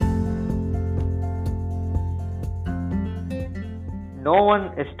No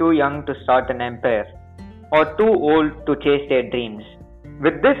one is too young to start an empire or too old to chase their dreams.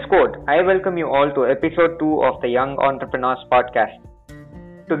 With this quote, I welcome you all to episode 2 of the Young Entrepreneurs Podcast.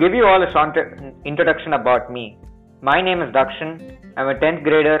 To give you all a short introduction about me, my name is Dakshan. I'm a 10th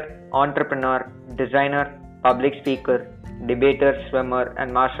grader, entrepreneur, designer, public speaker, debater, swimmer,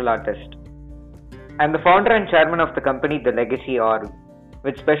 and martial artist. I'm the founder and chairman of the company The Legacy Org,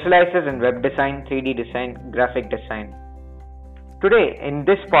 which specializes in web design, 3D design, graphic design. Today, in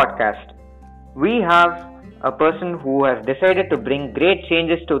this podcast, we have a person who has decided to bring great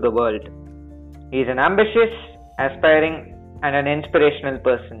changes to the world. He is an ambitious, aspiring, and an inspirational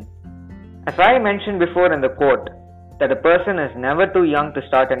person. As I mentioned before in the quote, that a person is never too young to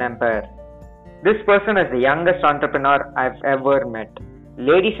start an empire. This person is the youngest entrepreneur I've ever met.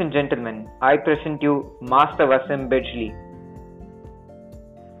 Ladies and gentlemen, I present you Mas.Wasim Bijili.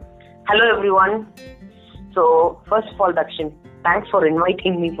 Hello everyone. So first of all, Dakshan, thanks for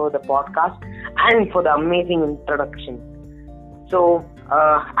inviting me for the podcast and for the amazing introduction. So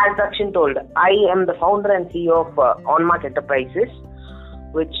as Dakshan told, I am the founder and CEO of OnMart Enterprises,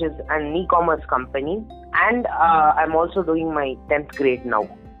 which is an e-commerce company, and I'm also doing my 10th grade now.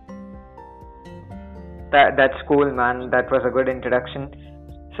 That's cool, man. That was a good introduction.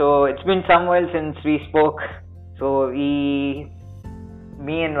 So it's been some while since we spoke. So me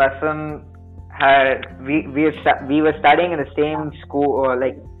and Wasim we were studying in the same school, or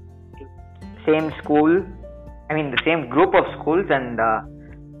the same group of schools, and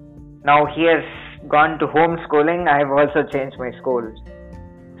now he has gone to homeschooling. I have also changed my school.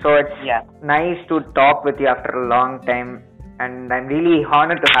 So it's nice to talk with you after a long time, and I'm really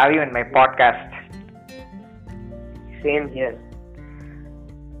honored to have you in my podcast. Same here.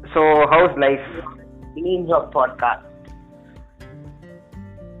 So how's life? Means of podcast.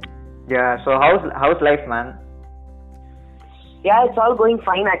 Yeah, so how's life, man? Yeah, it's all going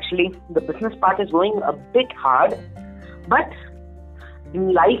fine actually. The business part is going a bit hard, but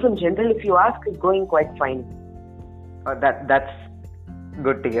in life in general, if you ask, it's going quite fine. That's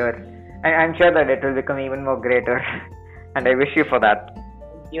good to hear. I'm sure that it will become even more greater, and I wish you for that.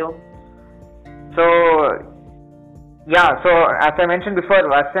 Thank you. So as I mentioned before,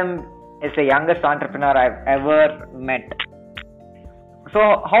 Wasim is the youngest entrepreneur I've ever met. So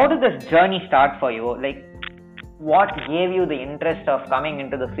how did this journey start for you? What gave you the interest of coming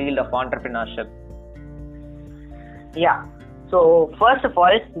into the field of entrepreneurship? Yeah. So first of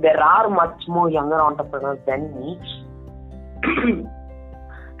all, there are much more younger entrepreneurs than me.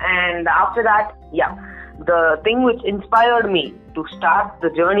 And after that, the thing which inspired me to start the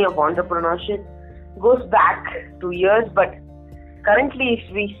journey of entrepreneurship goes back 2 years, but currently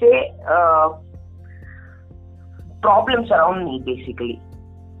if we say problems around me basically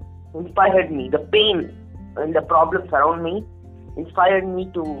inspired me. The pain and the problems around me inspired me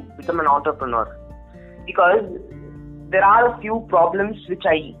to become an entrepreneur, because there are a few problems which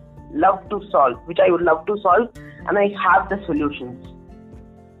I would love to solve, and I have the solutions.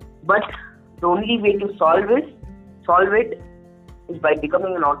 But the only way to solve it is by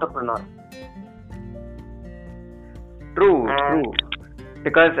becoming an entrepreneur. True.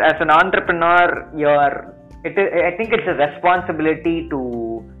 Because as an entrepreneur, I think it's a responsibility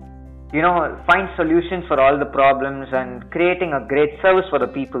to, find solutions for all the problems and creating a great service for the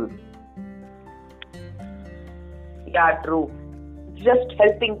people. Yeah, true. It's just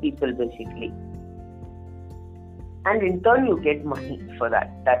helping people basically. And in turn, you get money for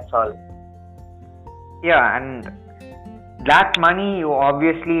that. That's all. Yeah, and that money, you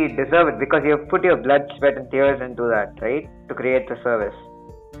obviously deserve it because you have put your blood, sweat and tears into that, right? To create the service.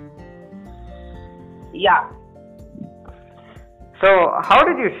 Yeah. So, how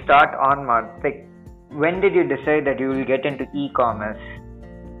did you start OnMart? When did you decide that you will get into e-commerce?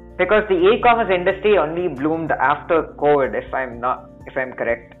 Because the e-commerce industry only bloomed after COVID, if I'm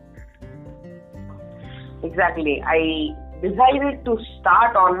correct. Exactly. I decided to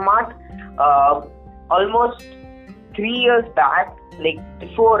start OnMart almost 3 years back,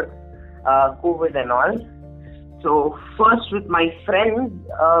 before COVID and all. So first with my friends,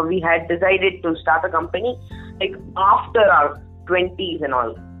 we had decided to start a company after our 20s and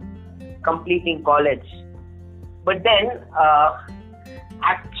all, completing college. But then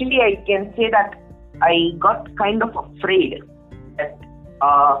actually I can say that I got kind of afraid that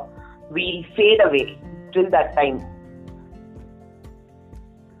we'll fade away till that time.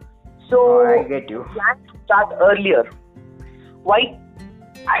 So I get you. I planned to start earlier. Why?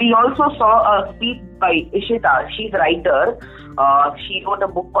 I also saw a speech by Ishita. She's a writer. She wrote a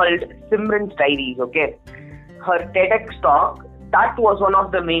book called Simran's Diaries. Okay, her TEDx talk, that was one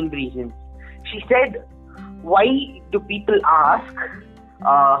of the main reasons. She said why do people ask,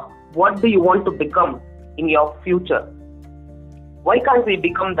 what do you want to become in your future? Why can't we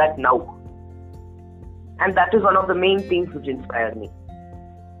become that now? And that is one of the main things which inspired me.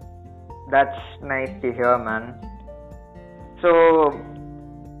 That's nice to hear, man. So,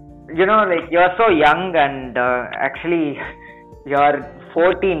 you're so young, and actually you're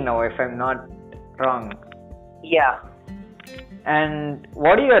 14 now, if I'm not wrong. Yeah. And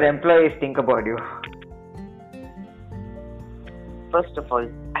what do your employees think about you? First of all,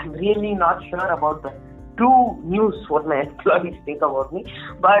 I'm really not sure about the true news what my employees think about me,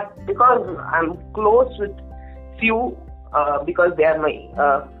 but because I'm close with few, because they are my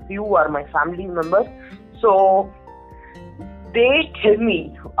few are my family members, so they tell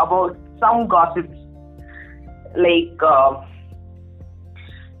me about some gossips. Like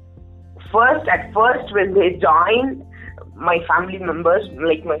at first when they joined, my family members,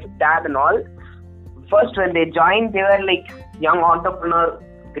 like my dad and all, first when they joined, they were like, young entrepreneur,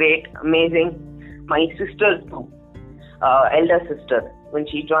 great, amazing. My sister too, elder sister, when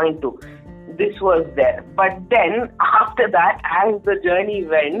she joined too, this was there. But then after that, as the journey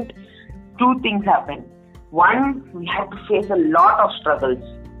went, two things happened. One, we had to face a lot of struggles,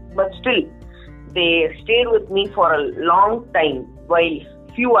 but still they stayed with me for a long time, while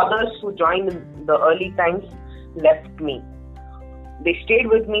few others who joined in the early times left me. They stayed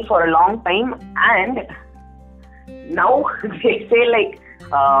with me for a long time, and now they say like,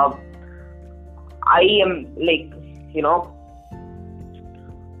 I am like,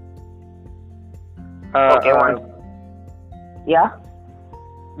 yeah?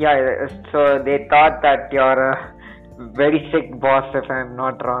 Yeah, so they thought that you're a very sick boss, if I'm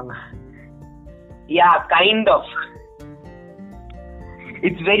not wrong. Yeah, kind of.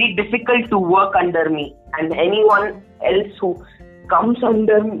 It's very difficult to work under me, and anyone else who comes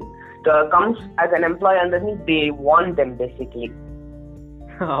as an employee under me, they want them basically.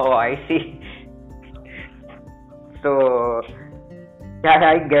 Oh, I see. So, yeah,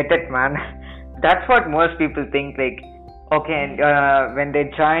 I get it, man. That's what most people think. Like, okay, when they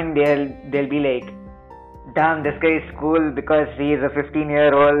join, they'll be like, damn, this guy is cool because he is a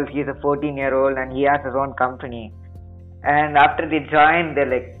 15-year-old, he's a 14-year-old, and he has his own company. And after they join, they're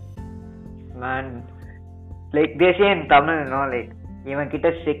like, man, like they say in Tamil, like, இவன் கிட்ட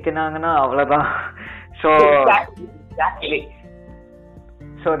சிக்கினாங்கன்னா அவ்வளவுதான். So exactly.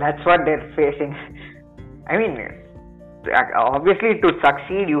 So that's what they're facing. I mean, obviously to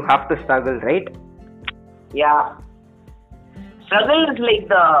succeed you have to struggle, right? Yeah. Struggle is like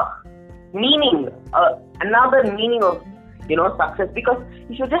the meaning, another meaning of success, because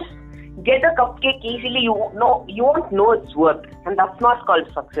if you just get a cupcake easily, you won't know its worth, and that's not called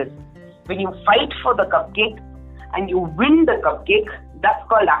success. When you fight for the cupcake and you win the cupcake, that's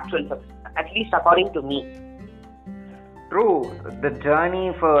called actual success, at least according to me. True. The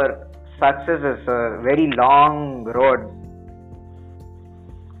journey for success is a very long road.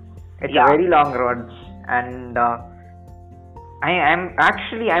 It's a very long road, and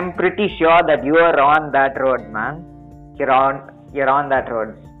I'm pretty sure that you are on that road, man. You're on that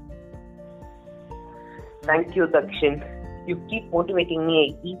road. Thank you, Dakshin. You keep motivating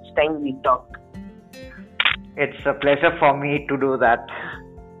me each time we talk. It's a pleasure for me to do that.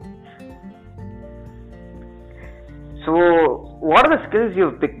 So, what are the skills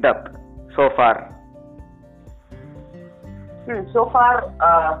you've picked up so far? So far,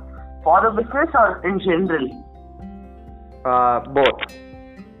 for the business or in general? Both.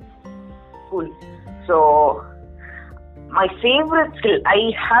 Cool. So, my favorite skill, I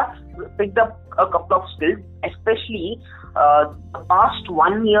have picked up a couple of skills, especially the past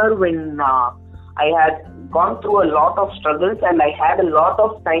 1 year when I had gone through a lot of struggles, and I had a lot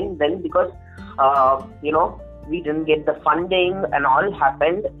of time then because, we didn't get the funding and all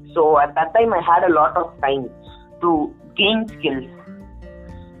happened. So at that time I had a lot of time to gain skills.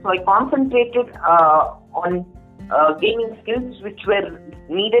 So I concentrated on gaining skills which were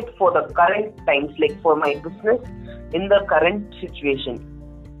needed for the current times, like for my business in the current situation.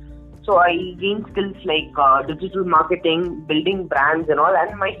 So I gained skills like digital marketing, building brands and all.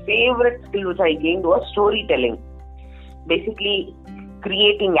 And my favorite skill which I gained was storytelling. Basically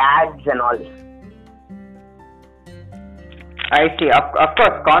creating ads and all. I see. Of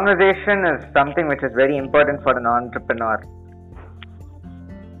course, conversation is something which is very important for an entrepreneur.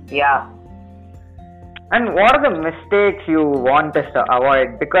 Yeah. And what are the mistakes you want us to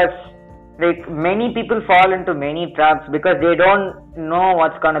avoid? Because many people fall into many traps because they don't know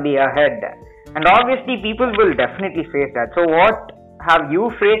what's going to be ahead. And obviously people will definitely face that. So what have you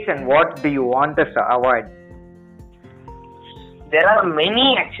faced and what do you want us to avoid? There are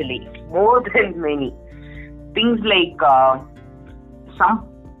many actually, more than many. things like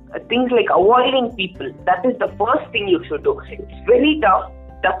things like avoiding people. That is the first thing you should do. It's very tough.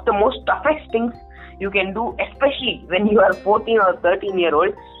 That's the most toughest things you can do, especially when you are 14 or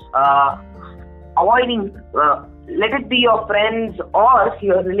 13-year-old. Avoiding, let it be your friends or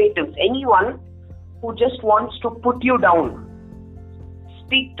your relatives, anyone who just wants to put you down,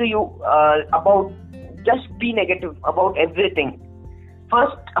 speak to you about, just be negative about everything.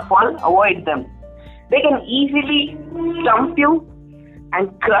 First of all, avoid them. They can easily stump you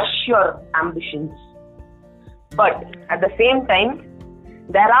and crush your ambitions. But at the same time,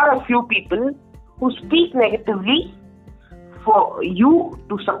 there are a few people who speak negatively for you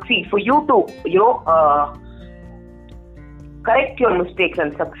to succeed, for you to, correct your mistakes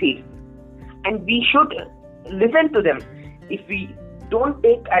and succeed. And we should listen to them. If we don't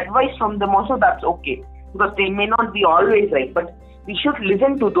take advice from them also, that's okay, because they may not be always right, but we should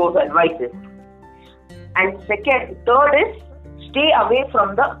listen to those advices. And third is, stay away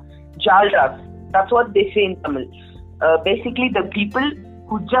from the jalras. That's what they say in Tamil. Basically, the people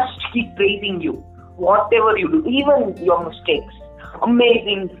who just keep praising you, whatever you do, even your mistakes.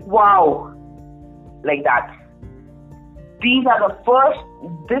 Amazing, wow, like that.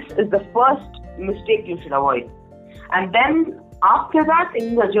 This is the first mistake you should avoid. And then after that,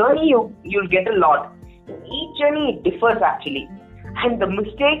 in the journey, you'll get a lot. In each journey, it differs actually. And the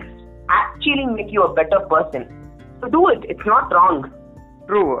mistakes actually make you a better person. So do it. It's not wrong.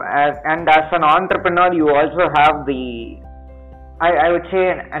 True. And as an entrepreneur, you also have I would say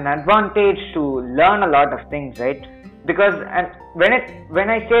an advantage to learn a lot of things, right? Because when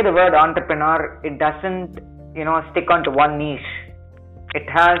I say the word entrepreneur, it doesn't stick onto one niche. It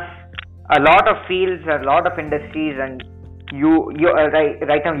has a lot of fields, a lot of industries, and you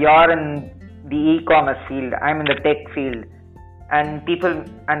right now you're in the e-commerce field. I'm in the tech field, and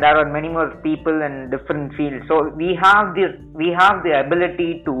there are many more people in different fields. So we have the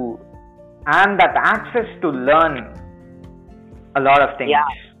ability to and that access to learn a lot of things. Yeah.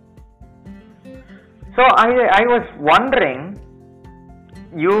 So I was wondering,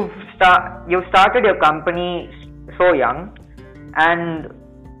 you started your company so young, and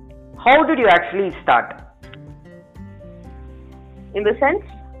how did you actually start? In the sense?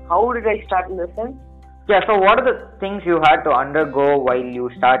 How did I start in the sense? Yeah, so what are the things you had to undergo while you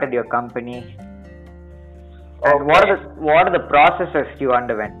started your company? And what are the processes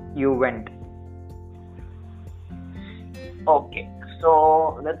you went? Okay,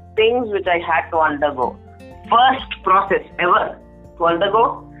 so the things which I had to undergo. First process ever to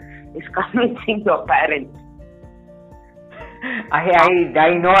undergo is convincing your parents. I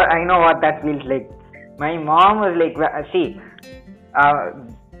know what that feels like. My mom was like, see,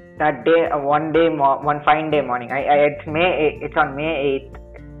 that day, one fine day morning, it's on May 8th.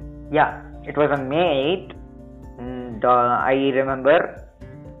 Yeah, it was on May 8th. And I remember,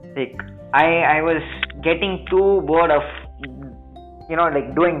 like, I was getting too bored of,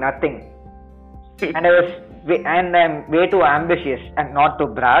 doing nothing. And I'm way too ambitious and not to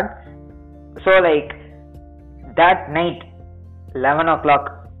brag. So, like, that night, 11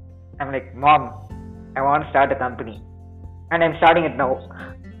 o'clock, I'm like, Mom, I want to start a company. And I'm starting it now.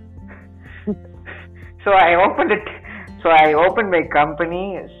 So I opened my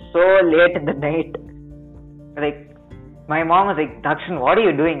company so late in the night. Like, my mom was like, Dakshan, what are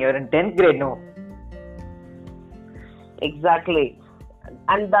you doing? You're in 10th grade now. Exactly.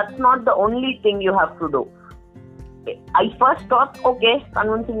 And that's not the only thing you have to do. I first thought, okay,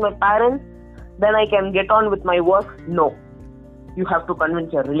 convincing my parents, then I can get on with my work. No. You have to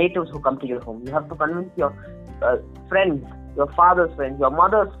convince your relatives who come to your home. You have to convince your friends, your father's friends, your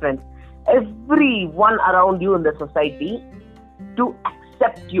mother's friends, everyone around you in the society to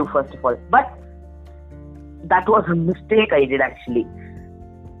accept you, first of all. But that was a mistake I did actually.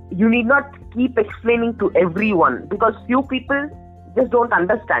 You need not keep explaining to everyone, because few people just don't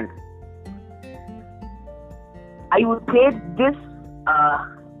understand. I would say this,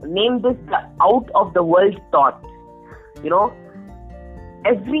 name this the out of the world thought.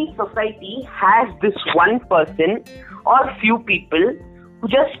 Every society has this one person or few people who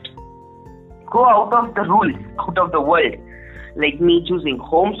just go out of the rules, out of the world. Like me choosing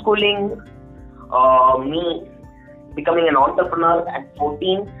homeschooling, me becoming an entrepreneur at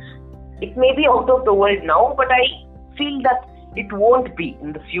 14. It may be out of the world now, but I feel that it won't be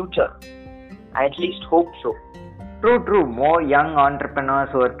in the future. I at least hope so. True. More young entrepreneurs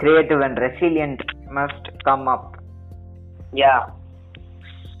who are creative and resilient must come up. Yeah.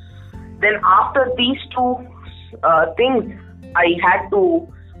 Then after these two things, I had to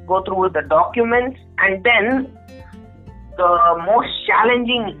go through the documents, and then the most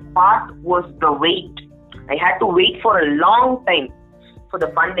challenging part was the wait I had to wait for a long time for the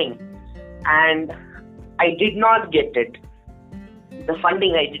funding, and I did not get it. The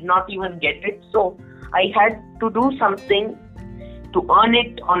funding, I did not even get it. So I had to do something to earn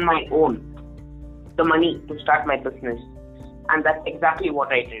it on my own, the money to start my business. And that's exactly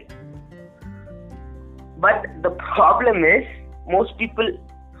what I did. But the problem is, most people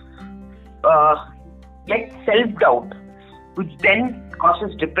get self-doubt, which then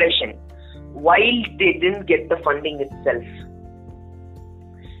causes depression while they didn't get the funding itself.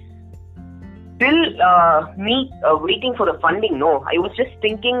 Till me waiting for the funding, no, I was just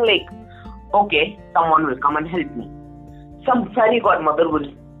thinking like, okay, someone will come and help me. Some fairy godmother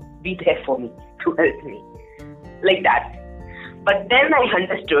will be there for me to help me. Like that. But then I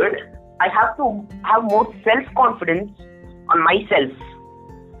understood I have to have more self-confidence on myself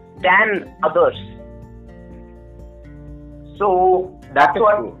than others. So that's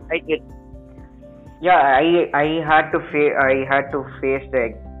what true. I did. Yeah, I had to face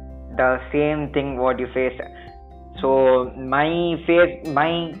the same thing what you faced. So my thing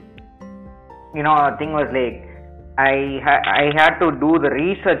was like I had to do the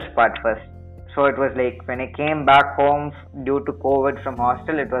research part first. So it was like when I came back home due to COVID from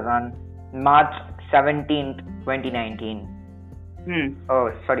hostel, it was on March 17th, 2019.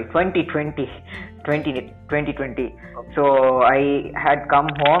 2020. 2020. So I had come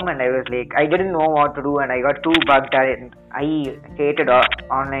home and I was like, I didn't know what to do, and I got too bugged at it. I hated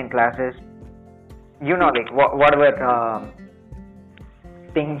online classes. Like whatever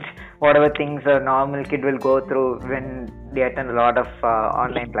things a normal kid will go through when they attend a lot of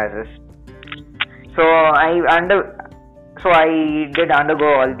online classes. So I did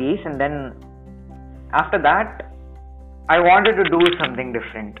undergo all these, and then after that I wanted to do something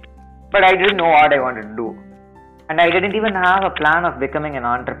different, but I didn't know what I wanted to do, and I didn't even have a plan of becoming an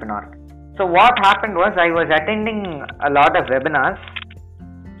entrepreneur. So what happened was I was attending a lot of webinars.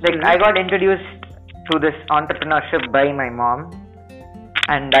 Like I got introduced to this entrepreneurship by my mom,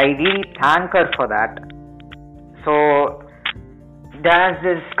 and I really thank her for that. So there's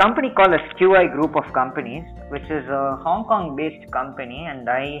this company called a QI Group of Companies, which is a Hong Kong based company, and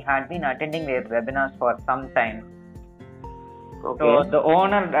I had been attending their webinars for some time. Okay. So the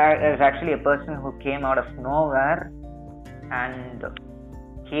owner is actually a person who came out of nowhere, and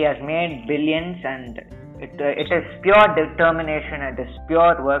he has made billions, and it is pure determination, it is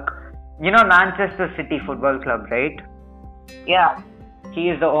pure work. Manchester City Football Club, right? Yeah. He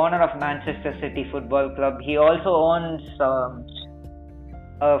is the owner of Manchester City Football Club. He also owns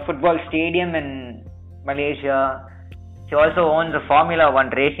a football stadium in Malaysia. He also owns a Formula 1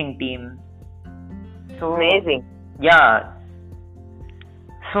 racing team. So amazing. Yeah.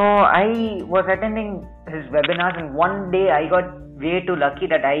 So I was attending his webinars, and one day I got way too lucky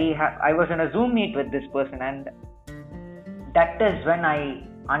that I was in a Zoom meet with this person, and that is when I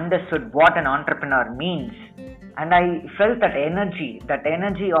understood what an entrepreneur means. And I felt that energy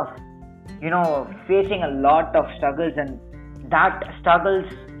of facing a lot of struggles, and that struggles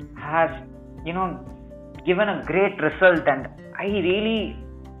has given a great result, and I really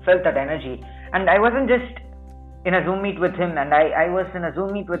felt that energy. And I wasn't just in a Zoom meet with him, and I was in a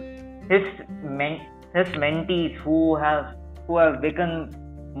Zoom meet with his mentees who have become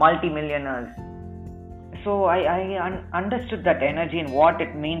multi-millionaires. So I understood that energy and what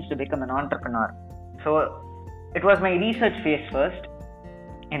it means to become an entrepreneur. So it was my research phase first,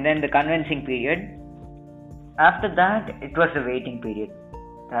 and then the convincing period. After that, it was the waiting period.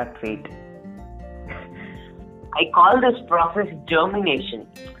 That wait. I call this process germination.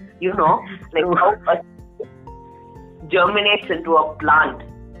 Like how a germinates into a plant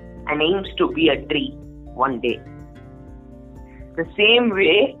and aims to be a tree one day. The same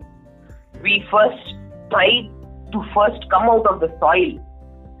way, we first try to come out of the soil.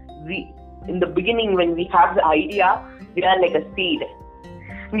 In the beginning, when we have the idea, we are like a seed.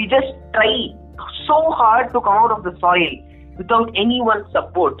 We just try so hard to come out of the soil without anyone's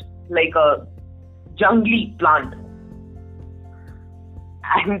support, like a jungly plant.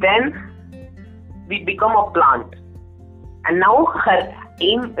 And then we become a plant. And now her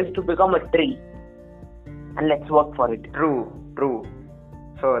aim is to become a tree. And let's work for it. True.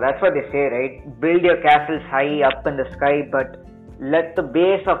 So that's what they say, right? Build your castles high up in the sky, but let the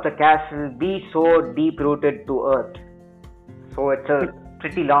base of the castle be so deep rooted to earth. So it's a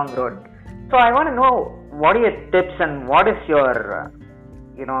pretty long road. So I want to know, what are your tips, and what is your,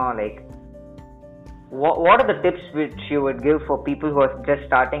 what are the tips which you would give for people who are just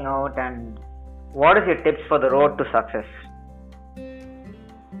starting out, and what is your tips for the road to success?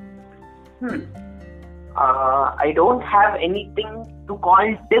 I don't have anything to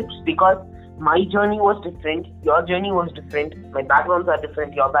call tips, because my journey was different, your journey was different, my backgrounds are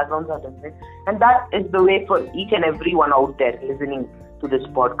different, your backgrounds are different, and that is the way for each and everyone out there listening to this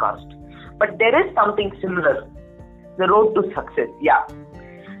podcast. But there is something similar, the road to success. Yeah,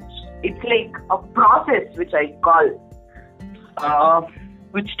 it's like a process which I call,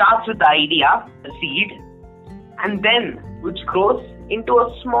 which starts with the idea, the seed, and then which grows into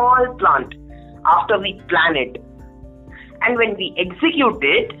a small plant after we plan it. And when we execute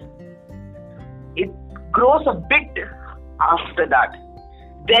it, it grows a bit after that.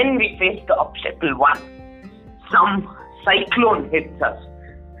 Then we face the obstacle one. Some cyclone hits us,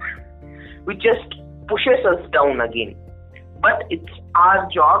 which just pushes us down again. But it's our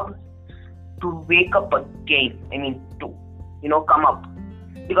job to wake up again. To come up.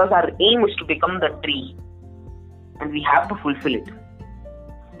 Because our aim is to become the tree. And we have to fulfill it.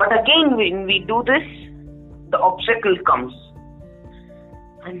 But again, when we do this, the obstacle comes.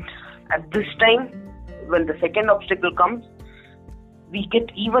 And at this time, when the second obstacle comes, we get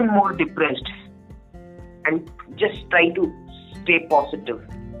even more depressed and just try to stay positive.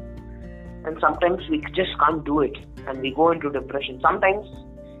 And sometimes we just can't do it and we go into depression. Sometimes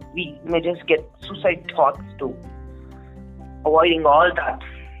we may just get suicide thoughts too. Avoiding all that.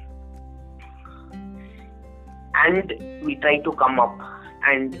 And we try to come up.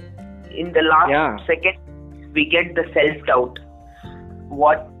 And in the last second, we get the self-doubt.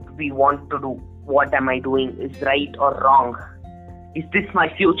 What we want to do, what am I doing is right or wrong? Is this my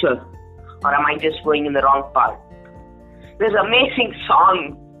future? Or am I just going in the wrong path? There's an amazing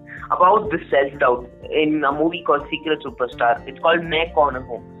song about this self-doubt in a movie called Secret Superstar. It's called Main Kaun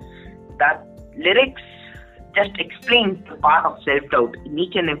Hu. That lyrics just explains the part of self-doubt in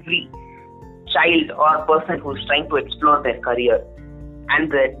each and every child or person who's trying to explore their career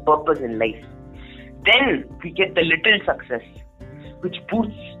and their purpose in life. Then we get the little success, which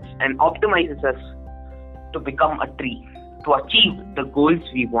boosts and optimizes us to become a tree, to achieve the goals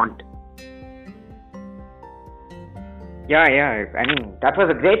we want. Yeah. That was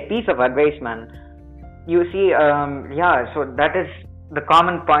a great piece of advice, man. You see, so that is the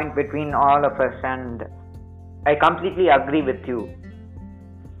common point between all of us, and I completely agree with you.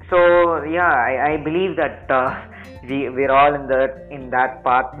 So, I believe that we're all in that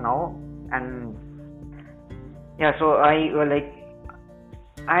path now, and so I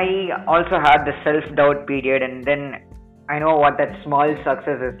also had the self-doubt period, and then I know what that small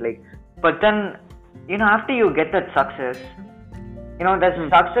success is like. But then, after you get that success, that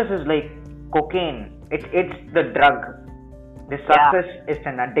success is like cocaine. It's the drug. The success is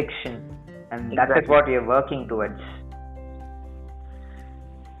an addiction, and that is what we are working towards.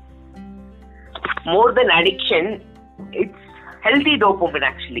 More than addiction, it's healthy dopamine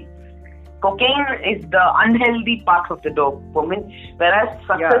actually. Cocaine is the unhealthy part of the dopamine, whereas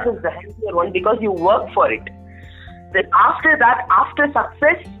success is the healthier one because you work for it. Then after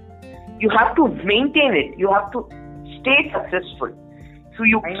success, you have to maintain it. You have to stay successful. So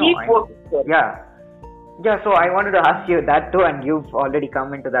you keep working for it. Yeah, so I wanted to ask you that too, and you've already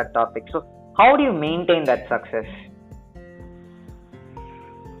come into that topic. So how do you maintain that success?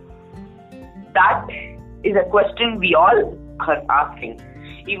 That is a question we all are asking.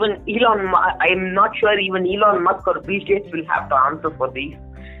 Even I'm not sure even Elon Musk or Bill Gates will have to answer for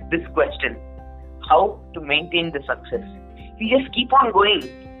this question. How to maintain the success? We just keep on going.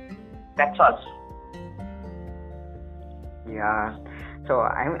 That's us. Yeah. So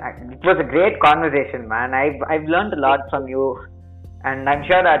it was a great conversation, man. I've learned a lot from you, and I'm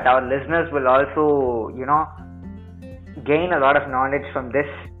sure that our listeners will also, gain a lot of knowledge from this.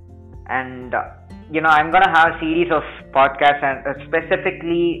 And I'm gonna have a series of podcasts and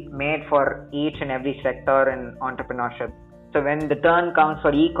specifically made for each and every sector in entrepreneurship. So when the turn comes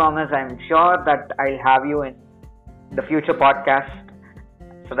for e-commerce, I'm sure that I'll have you in the future podcast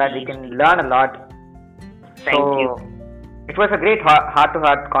so that we can learn a lot. Thank you. It was a great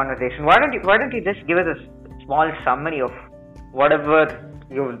heart-to-heart conversation. Why don't you just give us a small summary of whatever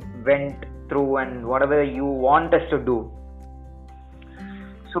you went through and whatever you want us to do?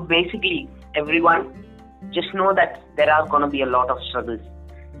 So basically, everyone, just know that there are going to be a lot of struggles.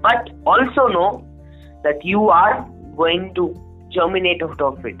 But also know that you are going to germinate out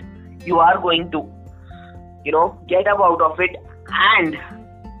of it. You are going to, get up out of it and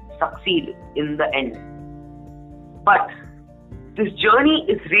succeed in the end. But this journey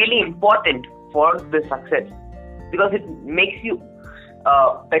is really important for the success because it makes you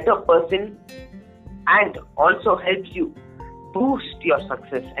a better person and also helps you boost your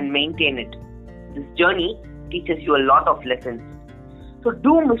success and maintain it. This journey teaches you a lot of lessons. So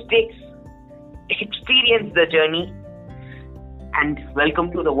do mistakes, experience the journey, and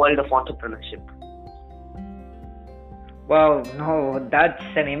welcome to the world of entrepreneurship. Wow, no, that's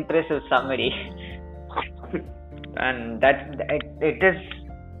an impressive summary. And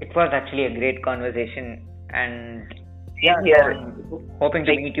it was actually a great conversation, and I'm hoping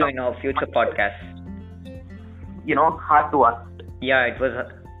to meet you in our future podcasts. Heart to heart. Yeah, it was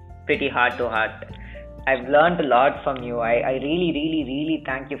pretty heart to heart. I've learned a lot from you. I really, really, really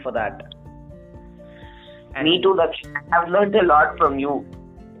thank you for that. And me too, I've learned a lot from you.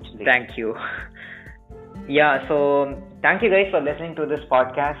 Thank you. Yeah, so thank you guys for listening to this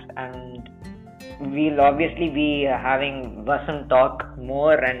podcast, and we'll obviously be having Wasim talk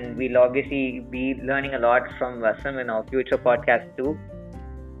more, and we'll obviously be learning a lot from Wasim in our future podcast too.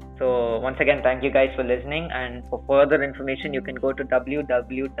 So once again, thank you guys for listening, and for further information you can go to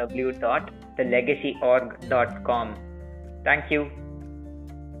www.thelegacyorg.com. Thank you.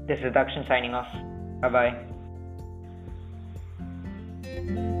 This is Dakshin signing off. Bye bye.